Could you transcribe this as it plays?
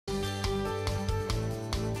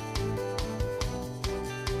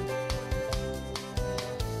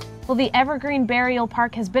Well, the Evergreen Burial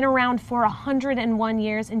Park has been around for 101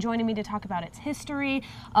 years, and joining me to talk about its history,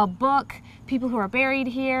 a book, people who are buried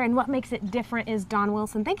here, and what makes it different is Don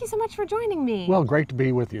Wilson. Thank you so much for joining me. Well, great to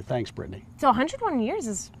be with you. Thanks, Brittany. So 101 years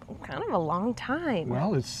is kind of a long time.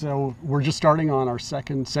 Well, we're just starting on our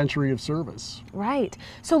second century of service. Right.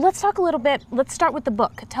 So let's talk a little bit. Let's start with the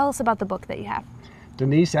book. Tell us about the book that you have.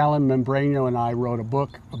 Denise Allen Membrano and I wrote a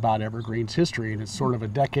book about Evergreen's history, and it's sort of a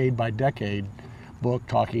decade by decade book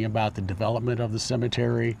talking about the development of the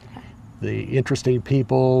cemetery, the interesting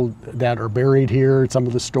people that are buried here, some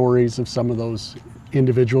of the stories of some of those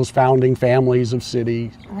individuals, founding families of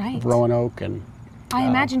city, of Roanoke. And I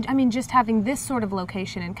imagine, I mean, just having this sort of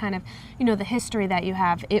location and kind of, you know, the history that you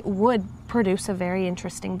have, it would produce a very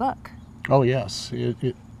interesting book. Oh yes,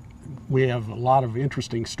 we have a lot of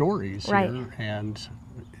interesting stories here, and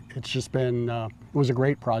it's just been, it was a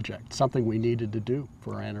great project, something we needed to do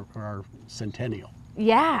for our centennial.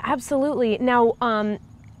 Yeah, absolutely. Now,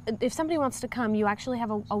 if somebody wants to come, you actually have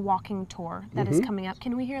a walking tour that is coming up.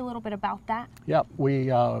 Can we hear a little bit about that? Yeah,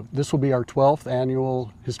 this will be our 12th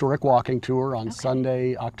annual historic walking tour on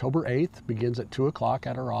Sunday, October 8th. Begins at 2 o'clock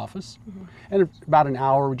at our office. And about an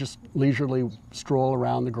hour, we just leisurely stroll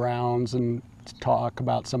around the grounds and talk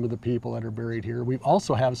about some of the people that are buried here. We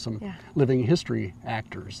also have some living history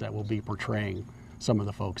actors that will be portraying some of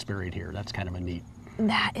the folks buried here. That's kind of a neat.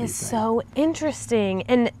 That is so interesting.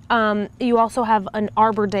 And you also have an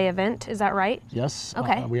Arbor Day event, is that right? Yes.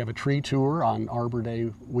 Okay. We have a tree tour on Arbor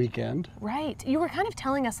Day weekend. Right. You were kind of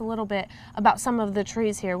telling us a little bit about some of the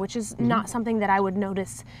trees here, which is not something that I would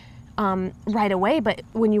notice right away, but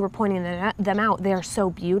when you were pointing them out, they're so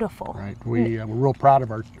beautiful. Right. We're real proud of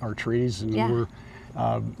our trees, and we're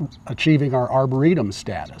achieving our Arboretum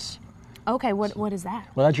status. Okay, what is that?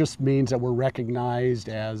 Well, that just means that we're recognized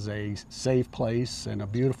as a safe place and a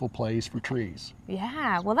beautiful place for trees.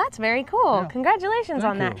 Yeah, well, that's very cool. Yeah. Congratulations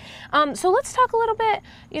on Thank that. So let's talk a little bit,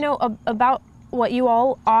 you know, about what you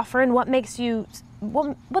all offer and what makes you,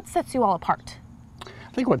 what sets you all apart.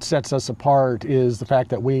 I think what sets us apart is the fact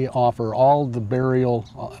that we offer all the burial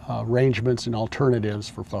arrangements and alternatives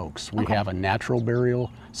for folks. We have a natural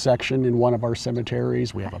burial section in one of our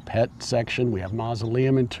cemeteries. We have a pet section. We have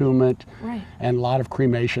mausoleum entombment, and a lot of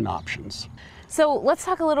cremation options. So let's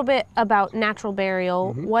talk a little bit about natural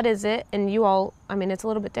burial. What is it? And you all, I mean, it's a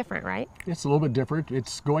little bit different, right? It's a little bit different.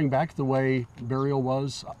 It's going back to the way burial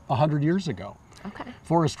was 100 years ago. Okay.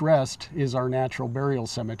 Forest Rest is our natural burial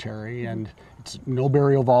cemetery, and it's no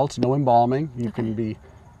burial vaults, no embalming. You can be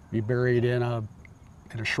buried in a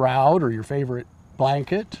shroud or your favorite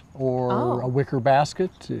blanket or a wicker basket.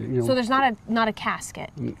 You know, so there's not a casket.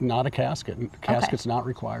 Not a casket. Casket's not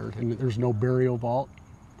required, and there's no burial vault.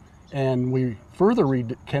 And we further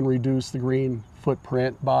can reduce the green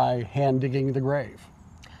footprint by hand digging the grave.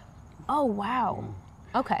 Oh wow.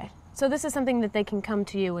 Okay. So this is something that they can come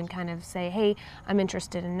to you and kind of say, hey, I'm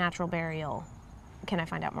interested in natural burial. Can I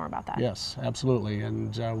find out more about that? Yes, absolutely.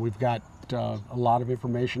 And we've got a lot of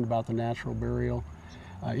information about the natural burial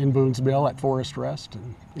in Boonsville at Forest Rest.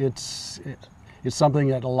 And it's something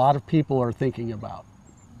that a lot of people are thinking about.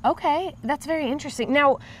 Okay, that's very interesting.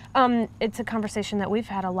 Now, it's a conversation that we've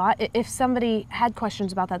had a lot. If somebody had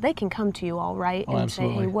questions about that, they can come to you all, right? Oh, and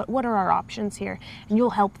absolutely. say, hey, what are our options here? And you'll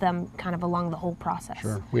help them kind of along the whole process.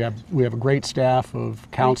 Sure. We have a great staff of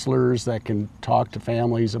counselors that can talk to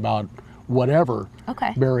families about whatever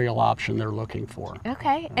burial option they're looking for.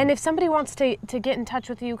 Okay. And if somebody wants to get in touch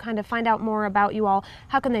with you, kind of find out more about you all,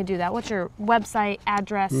 how can they do that? What's your website,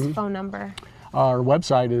 address, phone number? Our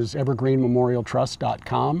website is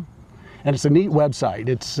evergreenmemorialtrust.com, and it's a neat website.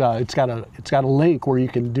 It's got a link where you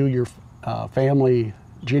can do your family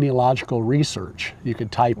genealogical research. You could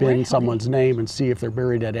type in someone's name and see if they're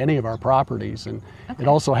buried at any of our properties, and it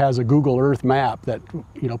also has a Google Earth map that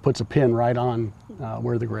puts a pin right on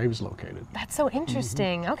where the grave is located. That's so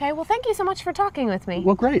interesting. Okay, well, thank you so much for talking with me.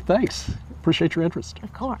 Well, great, thanks. Appreciate your interest.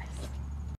 Of course.